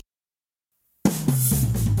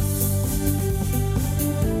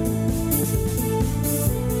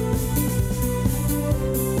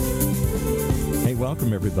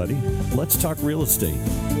Welcome, everybody. Let's talk real estate.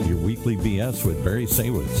 Your weekly BS with Barry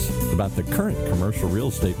Saywitz about the current commercial real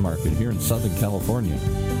estate market here in Southern California.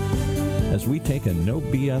 As we take a no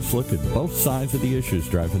BS look at both sides of the issues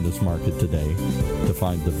driving this market today to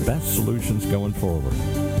find the best solutions going forward.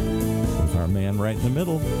 With our man right in the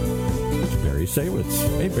middle, Barry Saywitz.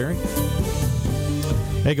 Hey, Barry.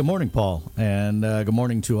 Hey, good morning, Paul, and good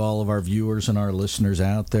morning to all of our viewers and our listeners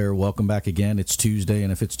out there. Welcome back again. It's Tuesday,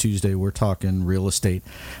 and if it's Tuesday, we're talking real estate.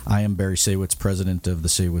 I am Barry Saywitz, president of the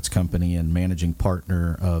Saywitz Company and managing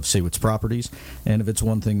partner of Saywitz Properties. And if it's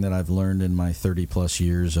one thing that I've learned in my 30-plus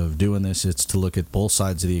years of doing this, it's to look at both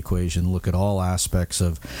sides of the equation, look at all aspects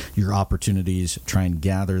of your opportunities, try and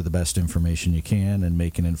gather the best information you can, and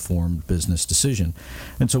make an informed business decision.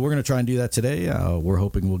 And so we're going to try and do that today. We're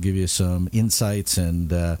hoping we'll give you some insights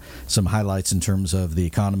and some highlights in terms of the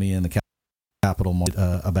economy and the capital market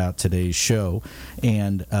about today's show.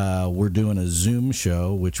 And we're doing a Zoom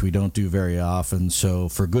show, which we don't do very often. So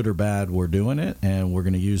for good or bad, we're doing it, and we're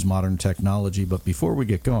going to use modern technology. But before we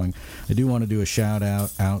get going, I do want to do a shout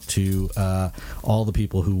out to all the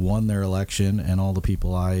people who won their election and all the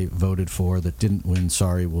people I voted for that didn't win.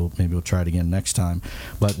 Sorry, maybe we'll try it again next time.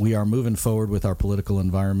 But we are moving forward with our political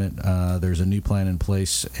environment. There's a new plan in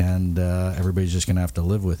place, and everybody's just going to have to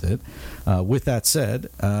live with it. With that said,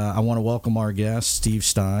 I want to welcome our guest, Steve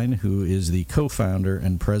Stein, who is the co-founder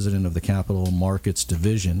and president of the Capital Markets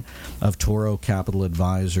Division of Tauro Capital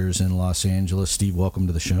Advisors in Los Angeles. Steve, welcome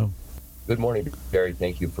to the show. Good morning, Barry.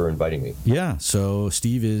 Thank you for inviting me. Yeah, so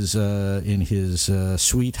Steve is in his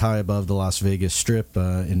suite high above the Las Vegas Strip,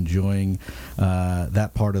 enjoying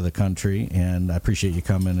that part of the country, and I appreciate you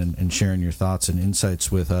coming and sharing your thoughts and insights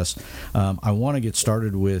with us. I want to get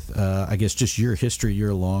started with, I guess, just your history.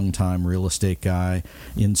 You're a long-time real estate guy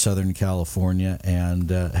in Southern California and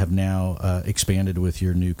have now expanded with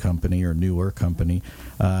your new company or newer company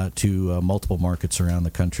to multiple markets around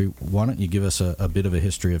the country. Why don't you give us a bit of a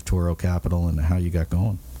history of Tauro Capital and how you got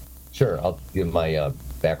going? Sure. I'll give my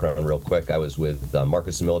background real quick. I was with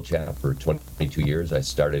Marcus & Millichap for 22 years. I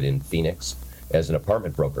started in Phoenix as an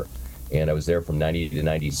apartment broker, and I was there from 90 to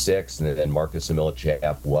 96, and then Marcus &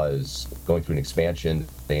 Millichap was going through an expansion.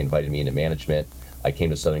 They invited me into management. I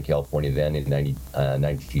came to Southern California then in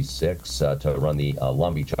 96 to run the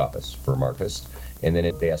Long Beach office for Marcus, and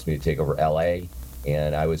then they asked me to take over LA.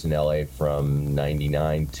 And I was in LA from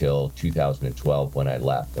 99 till 2012 when I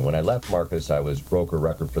left. And when I left Marcus, I was broker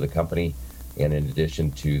record for the company. And in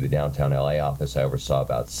addition to the downtown LA office, I oversaw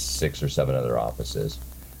about 6 or 7 other offices.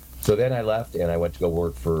 So then I left and I went to go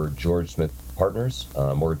work for George Smith Partners,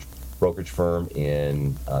 a mortgage brokerage firm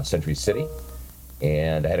in Century City.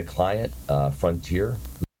 And I had a client, Frontier,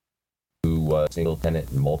 who was single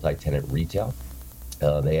tenant and multi-tenant retail.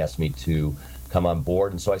 They asked me to come on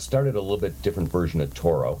board, and so I started a little bit different version of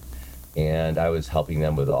Tauro, and I was helping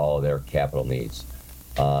them with all of their capital needs.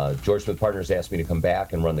 George Smith Partners asked me to come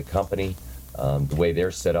back and run the company. The way they're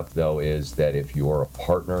set up, though, is that if you're a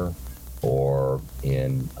partner or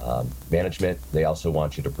in management, they also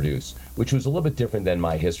want you to produce, which was a little bit different than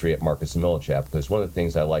my history at Marcus & Millichap, because one of the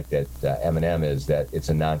things I liked at M&M is that it's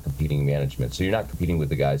a non-competing management, so you're not competing with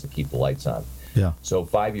the guys that keep the lights on. Yeah. So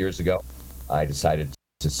 5 years ago, I decided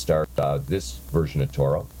to start this version of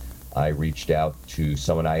Tauro. I reached out to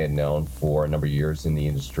someone I had known for a number of years in the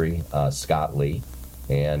industry, Scott Lee,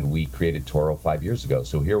 and we created Tauro 5 years ago.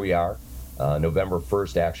 So here we are. November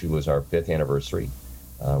 1st actually was our 5th anniversary.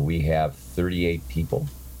 We have 38 people,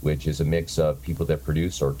 which is a mix of people that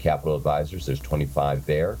produce or capital advisors. There's 25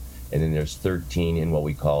 there, and then there's 13 in what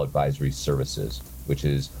we call advisory services, which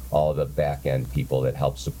is all the back-end people that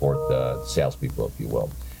help support the salespeople, if you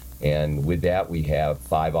will. And with that, we have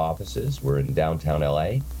 5 offices. We're in downtown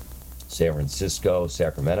LA, San Francisco,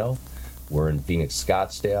 Sacramento. We're in Phoenix,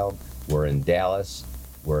 Scottsdale. We're in Dallas.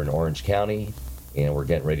 We're in Orange County. And we're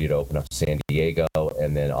getting ready to open up San Diego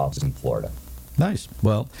and then office in Florida. Nice.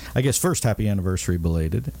 Well, I guess first, happy anniversary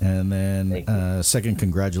belated. And then second,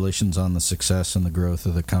 congratulations on the success and the growth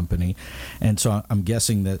of the company. And so I'm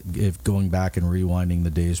guessing that if going back and rewinding the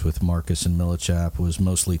days with Marcus & Millichap was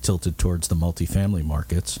mostly tilted towards the multifamily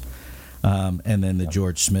markets. And then the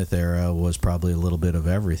George Smith era was probably a little bit of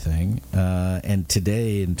everything. And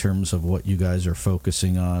today, in terms of what you guys are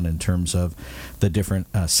focusing on, in terms of the different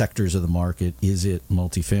sectors of the market, is it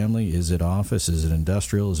multifamily? Is it office? Is it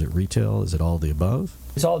industrial? Is it retail? Is it all the above?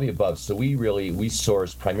 It's all the above. So we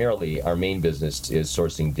source primarily, our main business is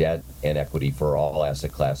sourcing debt and equity for all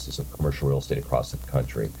asset classes of commercial real estate across the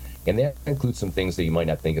country. And that includes some things that you might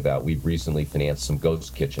not think about. We've recently financed some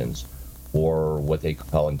ghost kitchens, or what they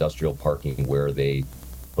call industrial parking, where they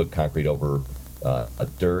put concrete over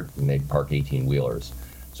dirt, and they park 18-wheelers.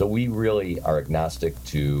 So we really are agnostic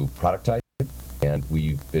to product type, and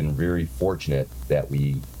we've been very fortunate that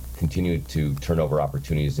we continue to turn over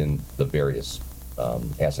opportunities in the various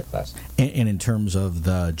asset classes. And in terms of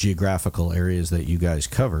the geographical areas that you guys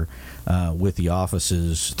cover, with the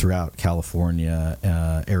offices throughout California,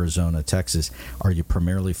 Arizona, Texas, are you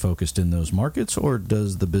primarily focused in those markets, or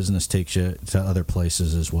does the business take you to other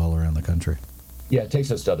places as well around the country? Yeah, it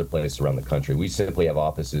takes us to other places around the country. We simply have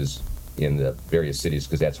offices in the various cities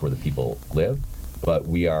because that's where the people live, but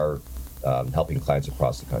we are helping clients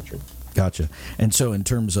across the country. Gotcha. And so in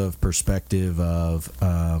terms of perspective of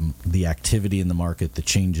the activity in the market, the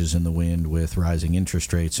changes in the wind with rising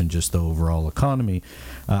interest rates and just the overall economy,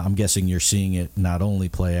 I'm guessing you're seeing it not only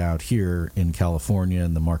play out here in California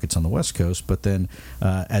and the markets on the West Coast, but then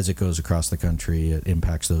as it goes across the country, it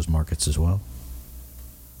impacts those markets as well.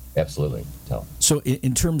 Absolutely. So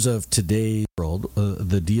in terms of today's world,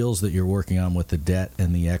 the deals that you're working on with the debt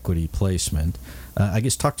and the equity placement, I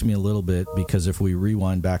guess talk to me a little bit, because if we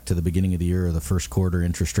rewind back to the beginning of the year or the first quarter,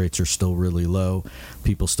 interest rates are still really low.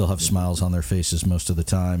 People still have smiles on their faces most of the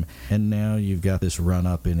time. And now you've got this run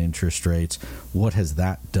up in interest rates. What has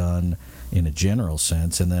that done in a general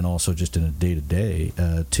sense, and then also just in a day-to-day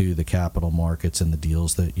to the capital markets and the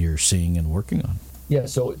deals that you're seeing and working on? Yeah,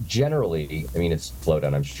 so generally, I mean, it's slowed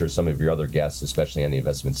down. I'm sure some of your other guests, especially on the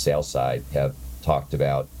investment sales side, have talked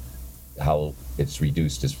about how it's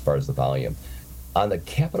reduced as far as the volume. On the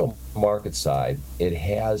capital market side, it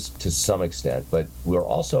has to some extent, but we're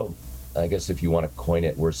also, I guess if you want to coin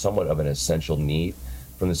it, we're somewhat of an essential need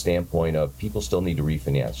from the standpoint of people still need to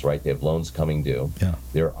refinance, right? They have loans coming due. Yeah.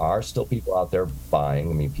 There are still people out there buying,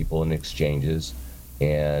 I mean, people in exchanges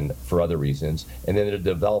and for other reasons. And then the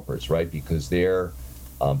developers, right? Because their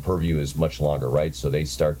purview is much longer, right? So they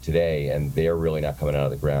start today and they're really not coming out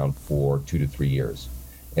of the ground for 2 to 3 years.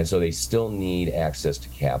 And so they still need access to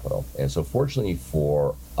capital. And so fortunately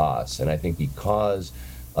for us, and I think because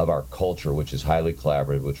of our culture, which is highly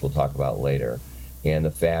collaborative, which we'll talk about later, and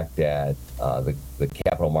the fact that the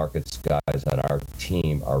capital markets guys on our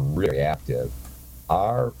team are really active,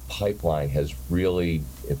 our pipeline has really,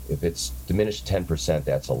 if it's diminished 10%,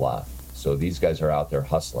 that's a lot. So these guys are out there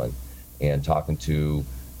hustling and talking to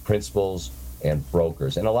principals and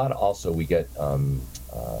brokers. And a lot also we get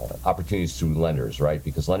opportunities through lenders, right?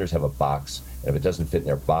 Because lenders have a box, and if it doesn't fit in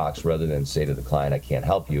their box, rather than say to the client, I can't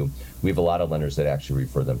help you, we have a lot of lenders that actually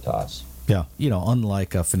refer them to us. Yeah,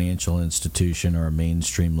 unlike a financial institution or a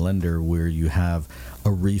mainstream lender where you have a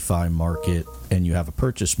refi market and you have a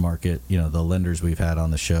purchase market, the lenders we've had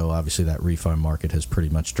on the show, obviously that refi market has pretty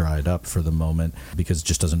much dried up for the moment because it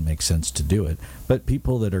just doesn't make sense to do it. But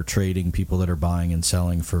people that are trading, people that are buying and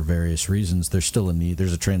selling for various reasons, there's still a need.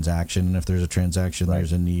 There's a transaction, and if there's a transaction, right,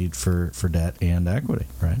 there's a need for debt and equity,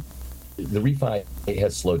 right? The refi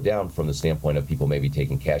has slowed down from the standpoint of people maybe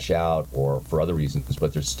taking cash out or for other reasons,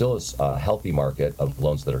 but there's still a healthy market of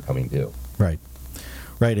loans that are coming due. Right.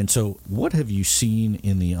 And so what have you seen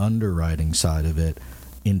in the underwriting side of it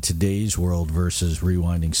in today's world versus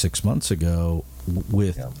rewinding 6 months ago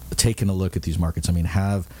with taking a look at these markets? I mean,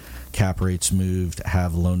 have cap rates moved?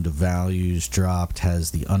 Have loan to values dropped?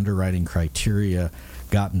 Has the underwriting criteria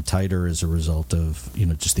gotten tighter as a result of,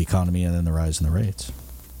 just the economy and then the rise in the rates?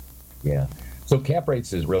 Yeah. So cap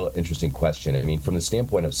rates is a real interesting question. I mean, from the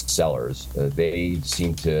standpoint of sellers, they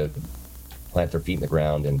seem to plant their feet in the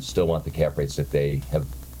ground and still want the cap rates that they have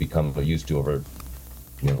become used to over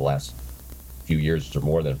the last few years or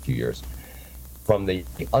more than a few years. From the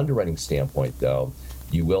underwriting standpoint, though,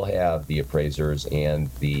 you will have the appraisers and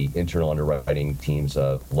the internal underwriting teams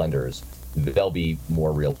of lenders. They'll be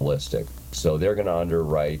more realistic. So they're going to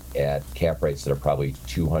underwrite at cap rates that are probably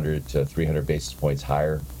 200 to 300 basis points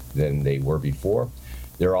higher than they were before.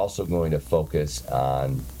 They're also going to focus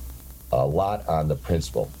on a lot on the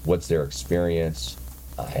principal. What's their experience?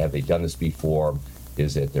 Have they done this before?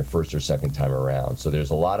 Is it their first or second time around? So there's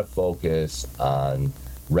a lot of focus on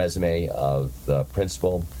resume of the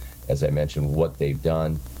principal, as I mentioned, what they've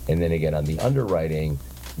done. And then again, on the underwriting,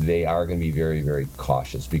 they are going to be very, very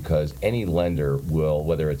cautious because any lender will,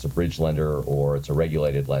 whether it's a bridge lender or it's a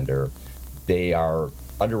regulated lender, they are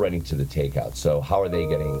underwriting to the takeout. So how are they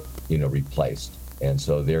getting, replaced? And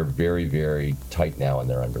so they're very, very tight now in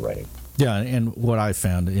their underwriting. Yeah, and what I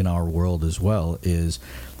found in our world as well is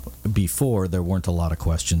before there weren't a lot of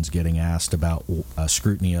questions getting asked about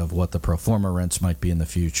scrutiny of what the pro forma rents might be in the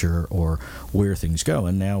future or where things go.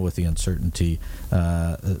 And now with the uncertainty,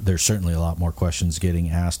 there's certainly a lot more questions getting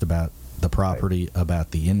asked about the property,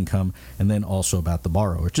 about the income, and then also about the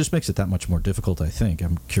borrower. It just makes it that much more difficult, I think.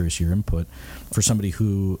 I'm curious your input for somebody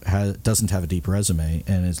who doesn't have a deep resume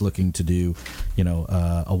and is looking to do,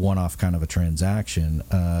 a one-off kind of a transaction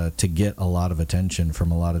to get a lot of attention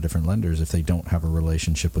from a lot of different lenders if they don't have a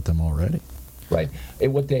relationship with them already. Right.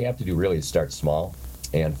 And what they have to do really is start small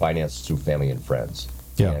and finance through family and friends.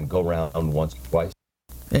 Yeah. And go around once or twice.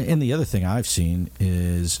 And the other thing I've seen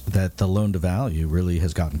is that the loan to value really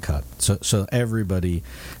has gotten cut. So everybody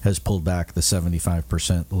has pulled back the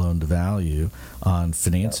 75% loan to value on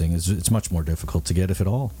financing. It's much more difficult to get, if at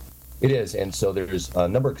all. It is. And so there's a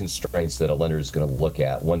number of constraints that a lender is going to look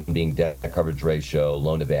at, one being debt coverage ratio,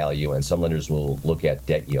 loan to value, and some lenders will look at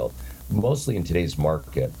debt yield. Mostly in today's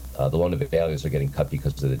market, the loan to values are getting cut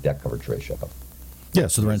because of the debt coverage ratio. Yeah,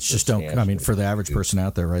 so the rents just don't, for the average person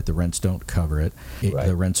out there, right, the rents don't cover it. Right.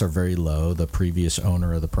 The rents are very low. The previous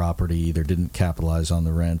owner of the property either didn't capitalize on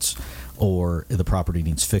the rents or the property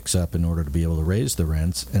needs fix-up in order to be able to raise the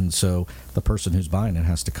rents. And so the person who's buying it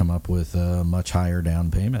has to come up with a much higher down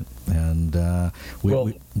payment. And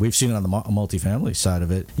we've seen it on the multifamily side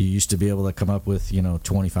of it. You used to be able to come up with,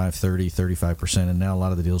 25, 30, 35%, and now a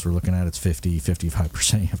lot of the deals we're looking at, it's 50,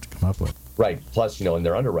 55% you have to come up with. Right. Plus, in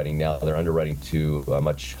their underwriting now, they're underwriting to a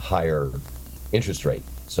much higher interest rate.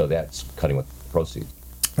 So that's cutting with proceeds.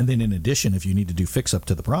 And then in addition, if you need to do fix-up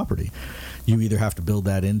to the property, you either have to build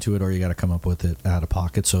that into it or you got to come up with it out of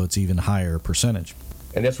pocket, so it's even higher percentage.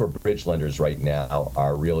 And that's where bridge lenders right now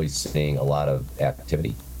are really seeing a lot of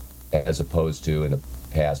activity, as opposed to in the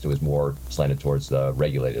past it was more slanted towards the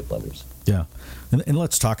regulated lenders. Yeah. And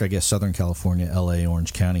let's talk, I guess, Southern California, LA,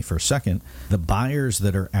 Orange County for a second. The buyers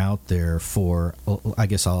that are out there for, I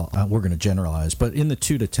guess we're going to generalize, but in the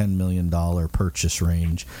 $2 to $10 million purchase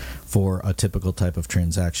range for a typical type of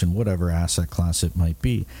transaction, whatever asset class it might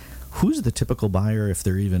be, who's the typical buyer if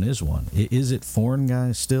there even is one? Is it foreign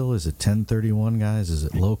guys still? Is it 1031 guys? Is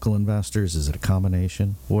it local investors? Is it a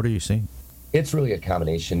combination? What are you seeing? It's really a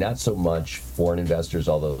combination, not so much foreign investors,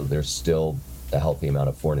 although there's still a healthy amount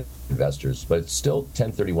of foreign investors, but it's still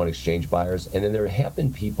 1031 exchange buyers. And then there have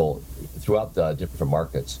been people throughout the different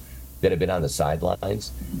markets that have been on the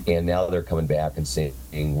sidelines, and now they're coming back and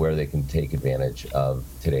seeing where they can take advantage of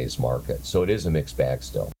today's market. So it is a mixed bag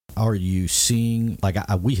still. Are you seeing,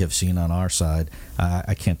 we have seen on our side,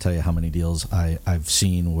 I can't tell you how many deals I've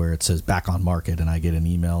seen where it says back on market, and I get an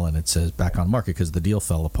email and it says back on market because the deal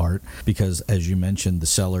fell apart. Because, as you mentioned, the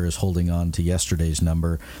seller is holding on to yesterday's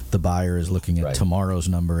number. The buyer is looking at tomorrow's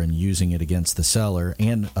number and using it against the seller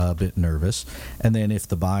and a bit nervous. And then if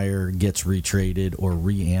the buyer gets retraded or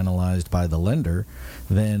reanalyzed by the lender,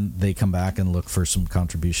 then they come back and look for some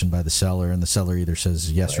contribution by the seller, and the seller either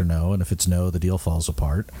says yes or no, and if it's no, the deal falls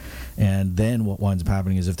apart. And then what winds up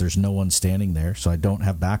happening is if there's no one standing there, so I don't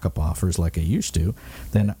have backup offers like I used to,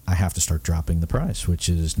 then I have to start dropping the price, which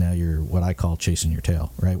is now you're what I call chasing your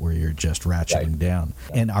tail, right, where you're just ratcheting down.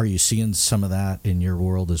 And are you seeing some of that in your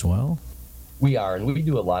world as well? We are, and we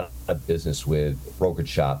do a lot of business with brokerage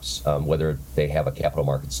shops, whether they have a capital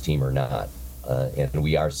markets team or not. And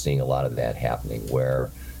we are seeing a lot of that happening where,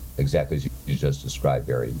 exactly as you just described,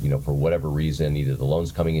 Barry, for whatever reason, either the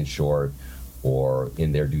loan's coming in short or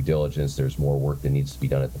in their due diligence, there's more work that needs to be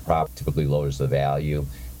done at the property, typically lowers the value.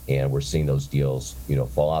 And we're seeing those deals,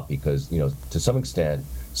 fall off because, to some extent,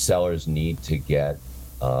 sellers need to get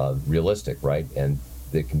realistic, right? And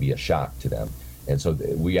it can be a shock to them. And so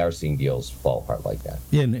we are seeing deals fall apart like that.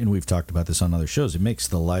 Yeah, and we've talked about this on other shows. It makes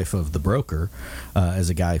the life of the broker, as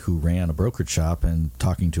a guy who ran a brokerage shop and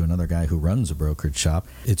talking to another guy who runs a brokerage shop,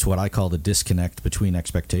 it's what I call the disconnect between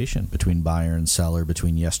expectation, between buyer and seller,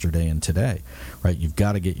 between yesterday and today, right? You've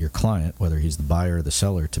got to get your client, whether he's the buyer or the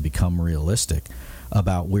seller, to become realistic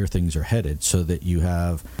about where things are headed so that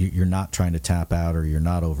you're not trying to tap out or you're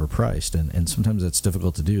not overpriced. And sometimes that's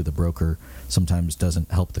difficult to do. The broker sometimes doesn't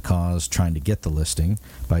help the cause trying to get the listing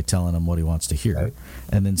by telling him what he wants to hear. Right.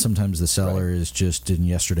 And then sometimes the seller is just in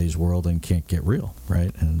yesterday's world and can't get real,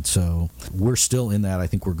 right? And so we're still in that. I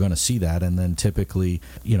think we're going to see that. And then typically,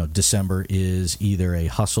 December is either a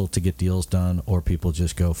hustle to get deals done or people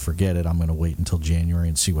just go, forget it, I'm going to wait until January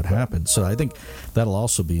and see what happens. So I think that'll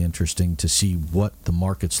also be interesting to see what the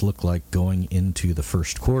markets look like going into the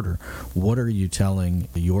first quarter. What are you telling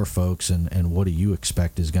your folks and what do you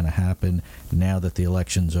expect is going to happen now that the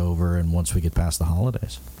election's over and once we get past the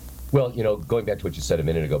holidays? Well, going back to what you said a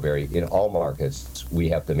minute ago, Barry, in all markets, we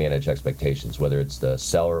have to manage expectations, whether it's the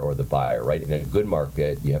seller or the buyer, right? In a good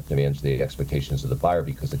market, you have to manage the expectations of the buyer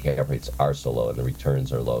because the cap rates are so low and the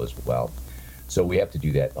returns are low as well. So we have to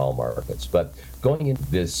do that in all markets. But going into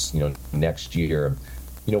this, next year,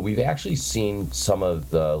 we've actually seen some of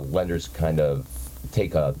the lenders kind of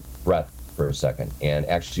take a breath for a second and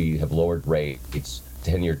actually have lowered rates.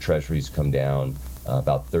 10-year treasuries come down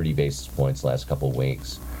about 30 basis points last couple of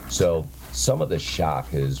weeks. So some of the shock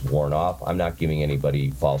has worn off. I'm not giving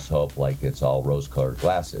anybody false hope like it's all rose-colored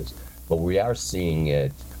glasses, but we are seeing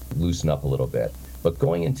it loosen up a little bit. But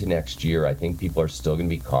going into next year, I think people are still going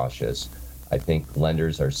to be cautious. I think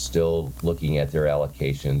lenders are still looking at their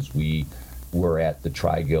allocations. We were at the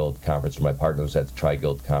Tri-Guild conference, or my partner was at the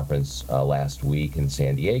Tri-Guild conference last week in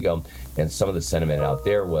San Diego, and some of the sentiment out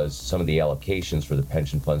there was some of the allocations for the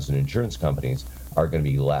pension funds and insurance companies are going to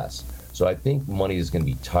be less. So I think money is going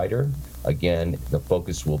to be tighter. Again, the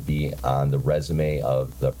focus will be on the resume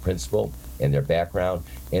of the principal and their background,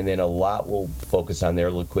 and then a lot will focus on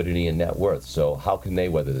their liquidity and net worth. So how can they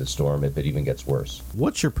weather the storm if it even gets worse?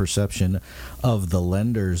 What's your perception of the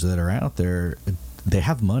lenders that are out there? They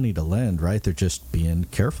have money to lend, right? They're just being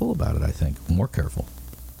careful about it, I think, more careful.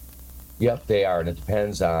 Yep, they are, and it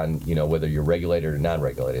depends on whether you're regulated or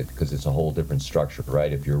non-regulated, because it's a whole different structure,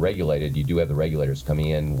 right? If you're regulated, you do have the regulators coming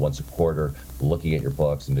in once a quarter, looking at your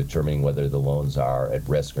books and determining whether the loans are at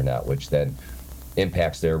risk or not, which then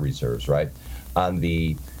impacts their reserves, right? On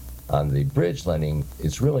the bridge lending,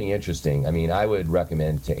 it's really interesting. I mean, I would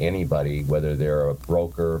recommend to anybody, whether they're a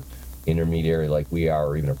broker, intermediary like we are,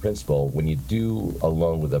 or even a principal, when you do a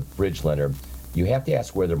loan with a bridge lender, you have to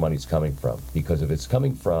ask where their money's coming from, because if it's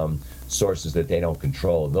coming from sources that they don't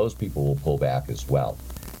control, those people will pull back as well.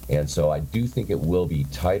 And so I do think it will be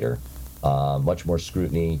tighter, much more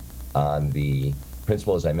scrutiny on the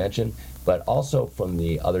principal, as I mentioned, but also from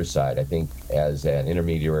the other side. I think as an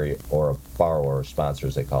intermediary or a borrower or sponsor,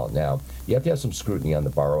 as they call it now, you have to have some scrutiny on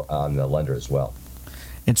the lender as well.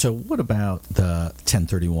 And so what about the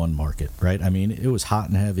 1031 market, right? I mean, it was hot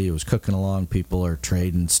and heavy. It was cooking along. People are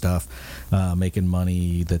trading stuff, making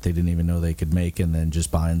money that they didn't even know they could make, and then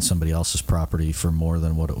just buying somebody else's property for more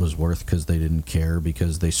than what it was worth because they didn't care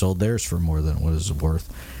because they sold theirs for more than what it was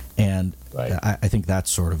worth. And right. I think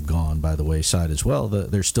that's sort of gone by the wayside as well.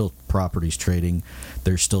 There's still properties trading.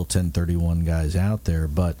 There's still 1031 guys out there,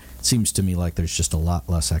 but it seems to me like there's just a lot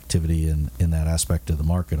less activity in that aspect of the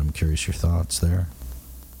market. I'm curious your thoughts there.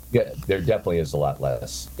 Yeah, there definitely is a lot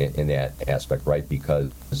less in that aspect, right?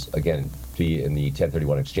 Because, again, in the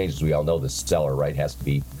 1031 exchanges, we all know the seller, right, has to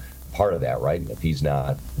be part of that, right? If he's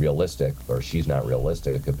not realistic or she's not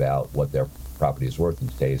realistic about what their property is worth in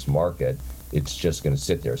today's market, it's just going to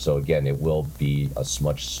sit there. So, again, it will be a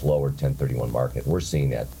much slower 1031 market. We're seeing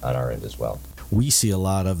that on our end as well. We see a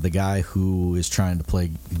lot of the guy who is trying to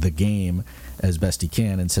play the game as best he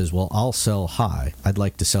can and says, well, I'll sell high. I'd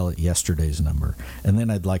like to sell at yesterday's number, and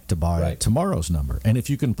then I'd like to buy tomorrow's number. And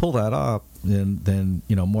if you can pull that up, then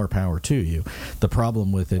more power to you. The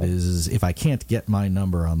problem with it is if I can't get my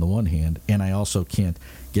number on the one hand, and I also can't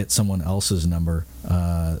get someone else's number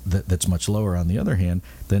that's much lower on the other hand,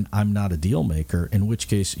 then I'm not a deal maker, in which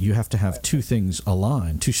case you have to have two things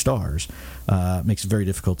aligned, two stars. Makes it very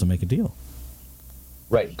difficult to make a deal.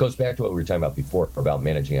 Right. It goes back to what we were talking about before about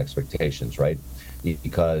managing expectations, right?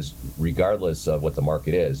 Because regardless of what the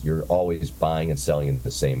market is, you're always buying and selling in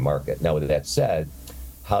the same market. Now, with that said,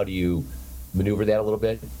 how do you maneuver that a little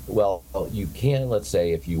bit? Well, you can, let's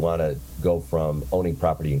say, if you want to go from owning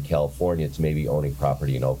property in California to maybe owning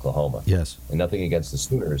property in Oklahoma. Yes. And nothing against the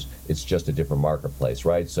Sooners, it's just a different marketplace,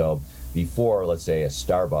 right? So before, let's say, a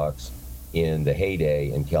Starbucks in the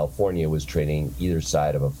heyday in California was trading either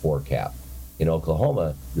side of a 4 cap. In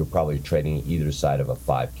Oklahoma, you're probably trading either side of a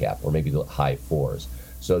 5 cap or maybe the high 4s.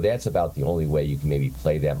 So that's about the only way you can maybe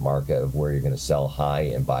play that market of where you're going to sell high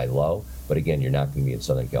and buy low. But again, you're not going to be in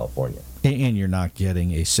Southern California. And you're not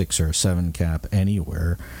getting a 6 or a 7 cap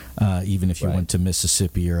anywhere, even if you went to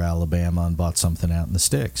Mississippi or Alabama and bought something out in the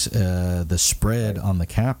sticks. The spread on the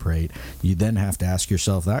cap rate, you then have to ask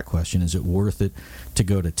yourself that question: is it worth it to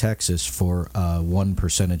go to Texas for 1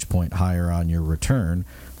 percentage point higher on your return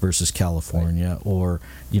versus California, or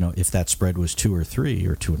if that spread was 2 or 3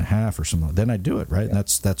 or 2.5 or something, then I'd do it, right? Yeah. And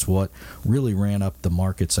that's what really ran up the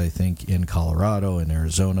markets, I think, in Colorado and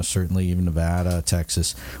Arizona, certainly even Nevada,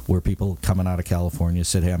 Texas, where people coming out of California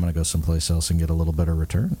said, hey, I'm going to go someplace else and get a little better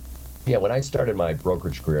return. Yeah, when I started my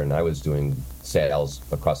brokerage career and I was doing sales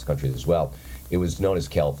across the country as well, it was known as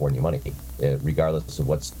California money. Regardless of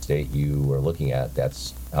what state you were looking at,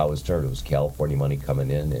 that's how it was termed. It was California money coming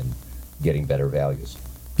in and getting better values.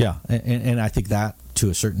 Yeah, and I think that, to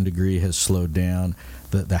a certain degree, has slowed down.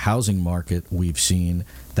 The housing market, we've seen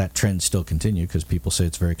that trend still continue because people say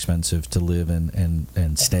it's very expensive to live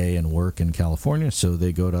and stay and work in California, so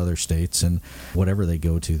they go to other states, and whatever they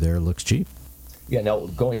go to there looks cheap. Yeah, now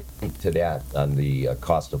going to that on the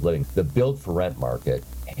cost of living, the build for rent market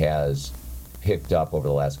has picked up over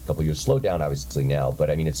the last couple of years. Slowed down, obviously, now, but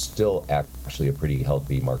I mean, it's still actually a pretty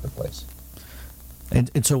healthy marketplace.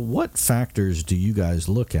 And so what factors do you guys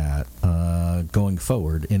look at going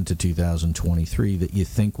forward into 2023 that you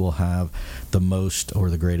think will have the most or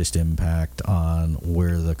the greatest impact on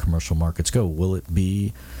where the commercial markets go? Will it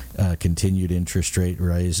be continued interest rate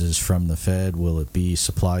rises from the Fed? Will it be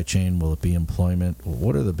supply chain? Will it be employment?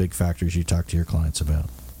 What are the big factors you talk to your clients about?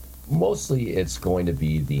 Mostly it's going to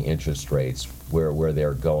be the interest rates, where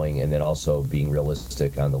they're going, and then also being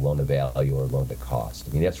realistic on the loan to value or loan to cost.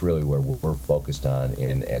 I mean, that's really where we're focused on,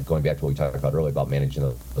 and going back to what we talked about earlier about managing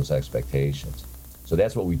those expectations. So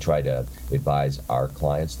that's what we try to advise our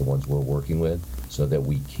clients, the ones we're working with, so that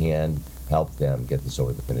we can help them get this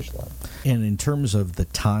over the finish line. And in terms of the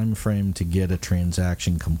time frame to get a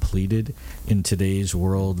transaction completed in today's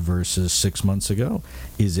world versus 6 months ago,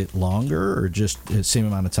 is it longer or just the same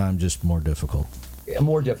amount of time, just more difficult?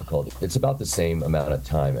 More difficult. It's about the same amount of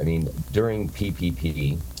time. I mean, during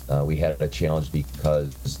PPP, we had a challenge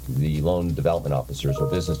because the loan development officers, or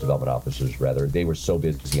business development officers rather, they were so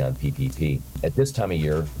busy on PPP. At this time of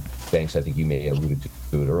year, banks, I think you may have alluded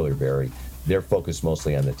to it earlier, Barry, they're focused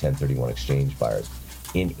mostly on the 1031 exchange buyers.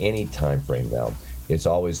 In any time frame now, it's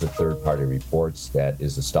always the third-party reports that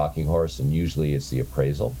is the stalking horse, and usually it's the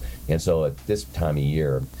appraisal. And so at this time of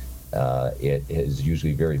year, it is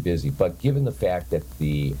usually very busy. But given the fact that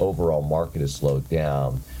the overall market has slowed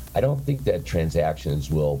down, I don't think that transactions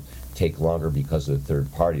will take longer because of the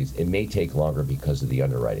third parties. It may take longer because of the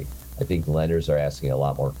underwriting. I think lenders are asking a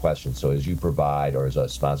lot more questions. So as you provide, or as a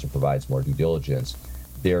sponsor provides more due diligence,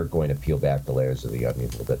 they're going to peel back the layers of the onion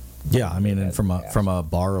a little bit. Yeah, I mean, and from a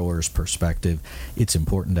borrower's perspective, it's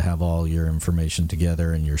important to have all your information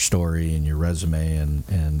together and your story and your resume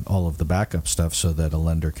and all of the backup stuff so that a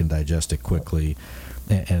lender can digest it quickly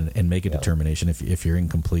and make a determination. If you're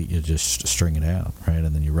incomplete, you just string it out, right?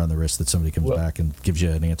 And then you run the risk that somebody comes back and gives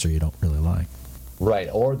you an answer you don't really like. Right,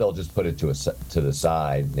 or they'll just put it to the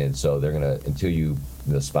side, and so they're going to, until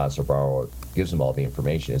the sponsor borrower gives them all the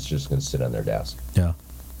information, it's just going to sit on their desk. Yeah.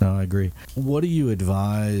 No, I agree. What do you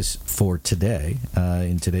advise for today,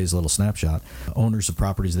 in today's little snapshot, owners of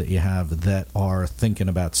properties that you have that are thinking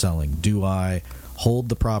about selling? Do I hold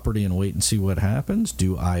the property and wait and see what happens?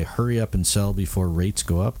 Do I hurry up and sell before rates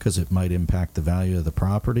go up because it might impact the value of the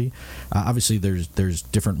property? Obviously, there's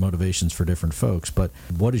different motivations for different folks, but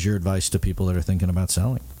what is your advice to people that are thinking about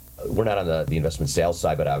selling? We're not on the investment sales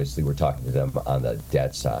side, but obviously we're talking to them on the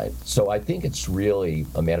debt side. So I think it's really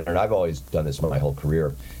a matter, and I've always done this my whole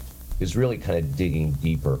career, is really kind of digging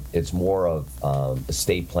deeper. It's more of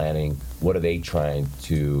estate planning. What are they trying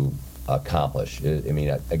to accomplish? I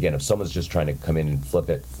mean, again, if someone's just trying to come in and flip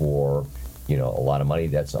it for, a lot of money,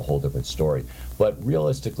 that's a whole different story. But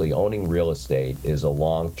realistically, owning real estate is a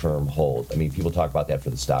long-term hold. I mean, people talk about that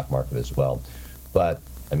for the stock market as well. But,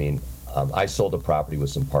 I mean, I sold a property with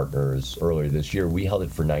some partners earlier this year. We held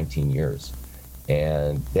it for 19 years.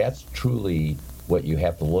 And that's truly what you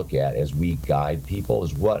have to look at as we guide people,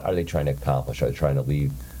 is what are they trying to accomplish? Are they trying to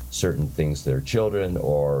leave certain things to their children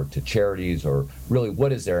or to charities, or really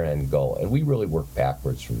what is their end goal? And we really work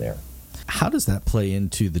backwards from there. How does that play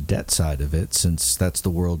into the debt side of it, since that's the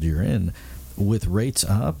world you're in? With rates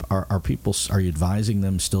up, are you advising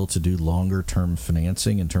them still to do longer term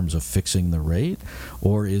financing in terms of fixing the rate,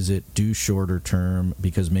 or is it do shorter term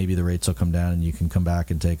because maybe the rates will come down and you can come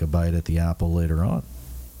back and take a bite at the apple later on?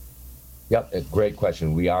 Yep, great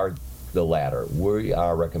question. We are the latter. We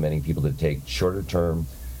are recommending people to take shorter term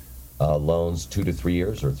loans, 2 to 3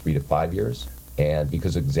 years or 3 to 5 years, and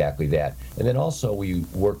because of exactly that. And then also we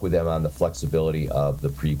work with them on the flexibility of the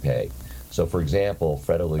prepay. So for example,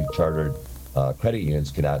 federally chartered credit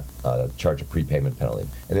unions cannot charge a prepayment penalty.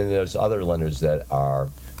 And then there's other lenders that are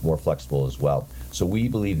more flexible as well. So we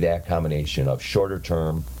believe that combination of shorter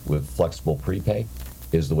term with flexible prepay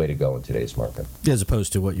is the way to go in today's market. As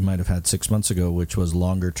opposed to what you might have had 6 months ago, which was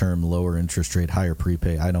longer term, lower interest rate, higher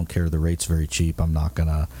prepay. I don't care, the rate's very cheap, I'm not going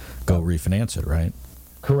to go refinance it, right?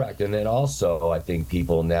 Correct. And then also, I think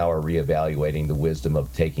people now are reevaluating the wisdom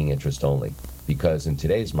of taking interest only. Because in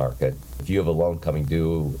today's market, if you have a loan coming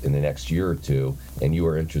due in the next year or two and you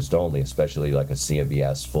are interest only, especially like a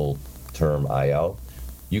CMBS full-term IO,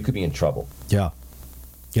 you could be in trouble. Yeah.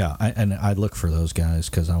 Yeah, and I look for those guys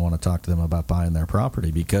because I want to talk to them about buying their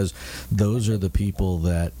property, because those are the people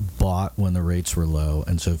that bought when the rates were low.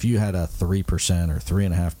 And so if you had a 3% or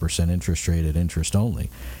 3.5% interest rate at interest only,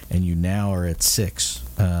 and you now are at 6,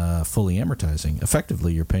 fully amortizing.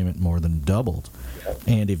 Effectively, your payment more than doubled.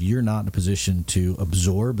 And if you're not in a position to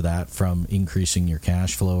absorb that from increasing your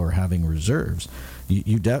cash flow or having reserves,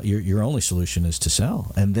 your only solution is to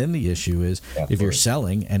sell. And then the issue is, if you're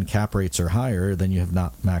selling and cap rates are higher, then you have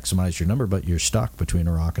not maximized your number, but you're stuck between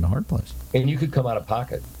a rock and a hard place. And you could come out of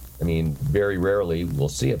pocket. I mean, very rarely we'll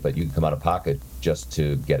see it, but you can come out of pocket just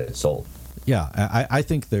to get it sold. Yeah, I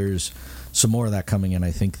think there's some more of that coming in.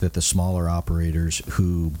 I think that the smaller operators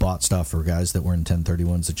who bought stuff, or guys that were in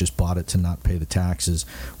 1031s that just bought it to not pay the taxes,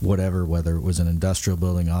 whatever, whether it was an industrial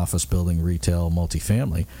building, office building, retail,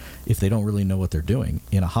 multifamily, if they don't really know what they're doing.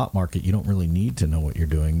 In a hot market, you don't really need to know what you're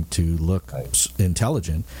doing to look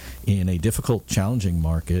intelligent. In a difficult, challenging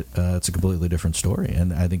market, it's a completely different story.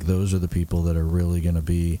 And I think those are the people that are really going to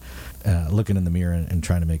be looking in the mirror and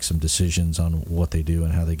trying to make some decisions on what they do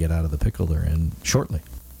and how they get out of the pickle they're in shortly.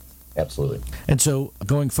 Absolutely. And so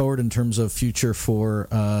going forward in terms of future for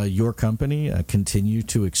your company, continue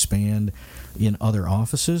to expand in other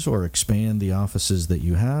offices, or expand the offices that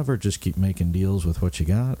you have, or just keep making deals with what you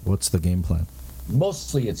got? What's the game plan?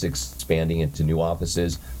 Mostly it's expanding into new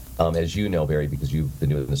offices. As you know, Barry, because you've been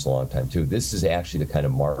doing this a long time too, this is actually the kind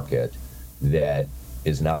of market that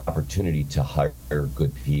is an opportunity to hire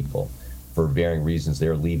good people. For varying reasons,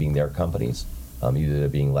 they're leaving their companies. Either they're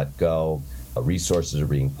being let go, resources are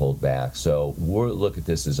being pulled back. So we'll look at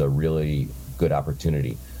this as a really good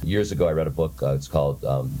opportunity. Years ago, I read a book, it's called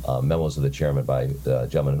Memos of the Chairman, by the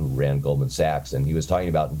gentleman who ran Goldman Sachs, and he was talking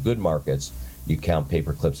about in good markets, you count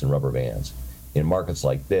paper clips and rubber bands. In markets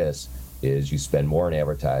like this, is you spend more on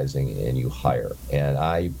advertising and you hire. And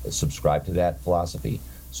I subscribe to that philosophy.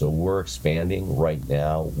 So we're expanding right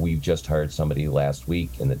now. We've just hired somebody last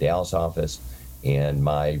week in the Dallas office, and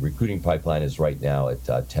my recruiting pipeline is right now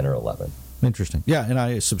at 10 or 11. Interesting. Yeah, and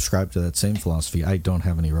I subscribe to that same philosophy. I don't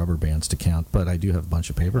have any rubber bands to count, but I do have a bunch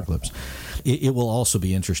of paper clips. It will also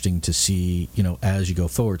be interesting to see, as you go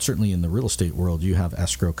forward, certainly in the real estate world, you have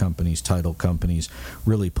escrow companies, title companies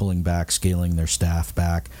really pulling back, scaling their staff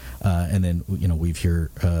back. And then, we've heard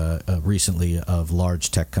recently of large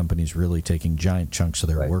tech companies really taking giant chunks of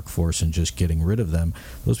their workforce and just getting rid of them.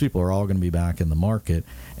 Those people are all going to be back in the market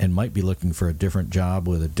and might be looking for a different job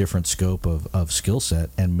with a different scope of skill set,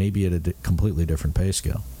 and maybe at a completely different pay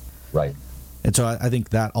scale. Right. And so I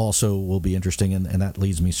think that also will be interesting, and that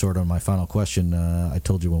leads me sort of my final question. I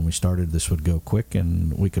told you when we started this would go quick,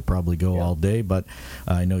 and we could probably go all day, but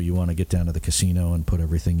I know you want to get down to the casino and put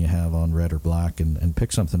everything you have on red or black and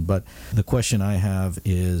pick something. But the question I have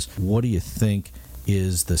is, what do you think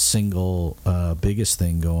is the single biggest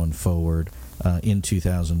thing going forward in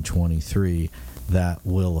 2023 that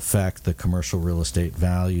will affect the commercial real estate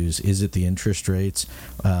values? Is it the interest rates,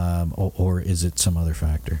 or is it some other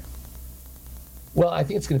factor? Well, I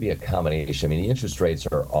think it's going to be a combination. I mean, the interest rates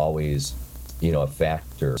are always, a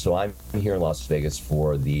factor. So I'm here in Las Vegas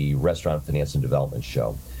for the Restaurant Finance and Development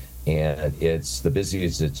Show, and it's the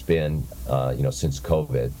busiest it's been, since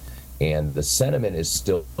COVID, and the sentiment is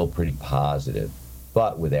still pretty positive.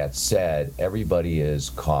 But with that said, everybody is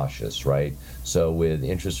cautious, right? So with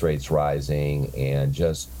interest rates rising and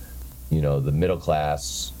just, the middle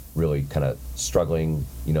class really kind of struggling,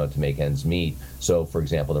 to make ends meet. So, for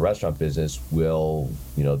example, the restaurant business will,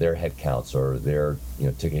 their head counts or their,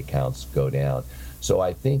 ticket counts go down. So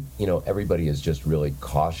I think, everybody is just really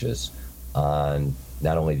cautious on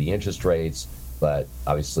not only the interest rates, but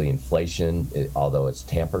obviously inflation, although it's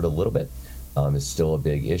tampered a little bit, is still a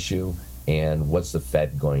big issue. And what's the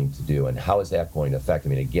Fed going to do, and how is that going to affect? I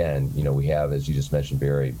mean, again, we have, as you just mentioned,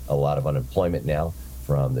 Barry, a lot of unemployment now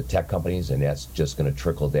from the tech companies, and that's just going to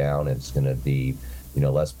trickle down. And it's going to be,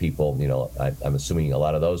 less people. I'm assuming a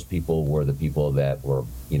lot of those people were the people that were,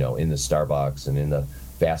 in the Starbucks and in the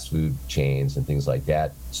fast food chains and things like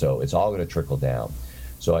that. So it's all going to trickle down.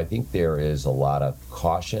 So I think there is a lot of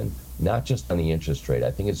caution, not just on the interest rate.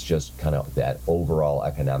 I think it's just kind of that overall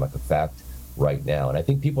economic effect right now. And I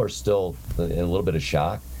think people are still in a little bit of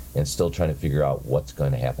shock and still trying to figure out what's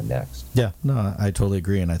going to happen next. Yeah, no, I totally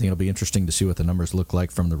agree. And I think it'll be interesting to see what the numbers look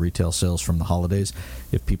like from the retail sales from the holidays,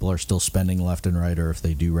 if people are still spending left and right, or if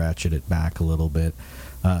they do ratchet it back a little bit.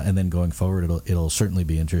 And then going forward, it'll certainly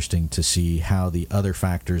be interesting to see how the other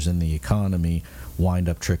factors in the economy wind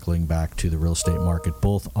up trickling back to the real estate market,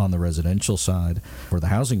 both on the residential side or the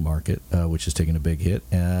housing market, which is taking a big hit,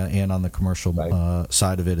 and on the commercial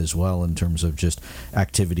side of it as well, in terms of just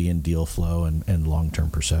activity and deal flow and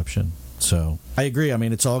long-term perception. So I agree. I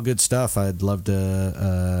mean, it's all good stuff. I'd love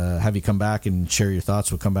to have you come back and share your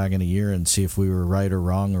thoughts. We'll come back in a year and see if we were right or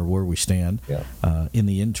wrong or where we stand. Yeah. In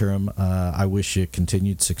the interim, I wish you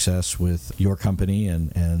continued success with your company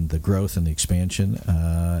and the growth and the expansion,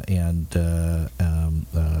 and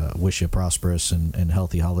wish you a prosperous and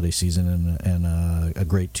healthy holiday season and a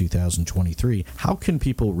great 2023. How can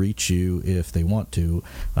people reach you if they want to,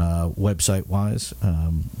 website-wise?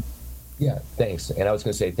 Yeah, thanks. And I was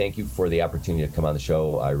going to say thank you for the opportunity to come on the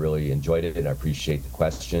show. I really enjoyed it, and I appreciate the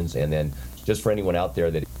questions. And then just for anyone out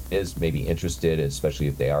there that is maybe interested, especially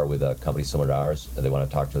if they are with a company similar to ours, and they want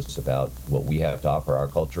to talk to us about what we have to offer, our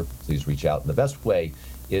culture, please reach out. And the best way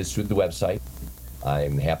is through the website.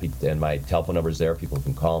 I'm happy, and my telephone number is there. People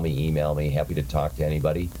can call me, email me, happy to talk to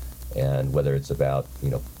anybody. And whether it's about,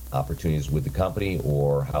 opportunities with the company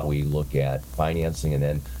or how we look at financing. And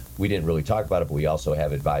then we didn't really talk about it, but we also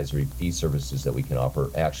have advisory fee services that we can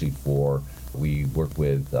offer. Actually, we work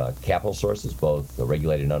with capital sources, both the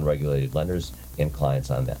regulated and unregulated lenders, and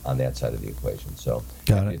clients on that side of the equation. So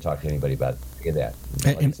happy to talk to anybody about any of that.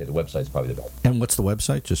 Like I said, the website's probably the best. And what's the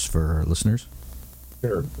website, just for our listeners?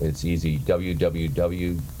 Sure, it's easy.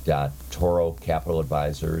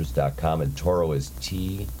 www.taurocapitaladvisors.com, and Tauro is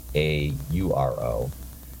Tauro.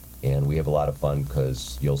 And we have a lot of fun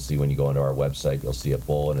because you'll see when you go into our website, you'll see a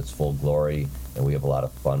bull in its full glory, and we have a lot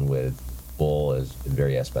of fun with bull in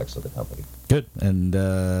various aspects of the company. Good.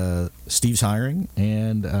 And Steve's hiring,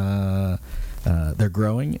 and they're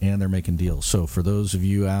growing, and they're making deals. So for those of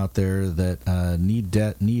you out there that need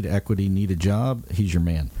debt, need equity, need a job, he's your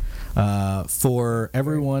man. For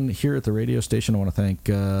everyone here at the radio station, I want to thank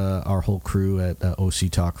our whole crew at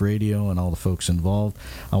OC Talk Radio and all the folks involved.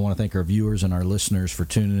 I want to thank our viewers and our listeners for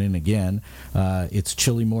tuning in again. It's a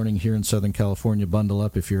chilly morning here in Southern California. Bundle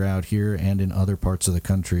up if you're out here, and in other parts of the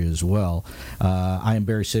country as well. I am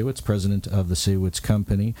Barry Saywitz, president of the Saywitz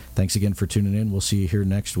Company. Thanks again for tuning in. We'll see you here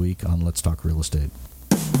next week on Let's Talk Real Estate.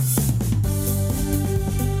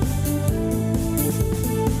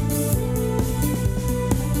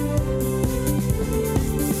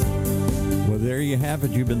 There you have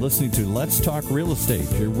it. You've been listening to Let's Talk Real Estate,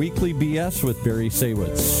 your weekly BS with Barry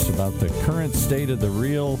Saywitz about the current state of the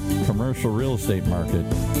real commercial real estate market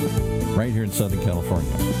right here in Southern California.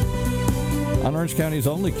 On Orange County's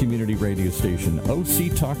only community radio station,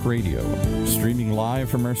 OC Talk Radio, streaming live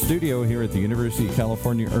from our studio here at the University of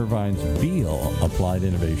California Irvine's Beale Applied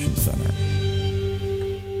Innovation Center.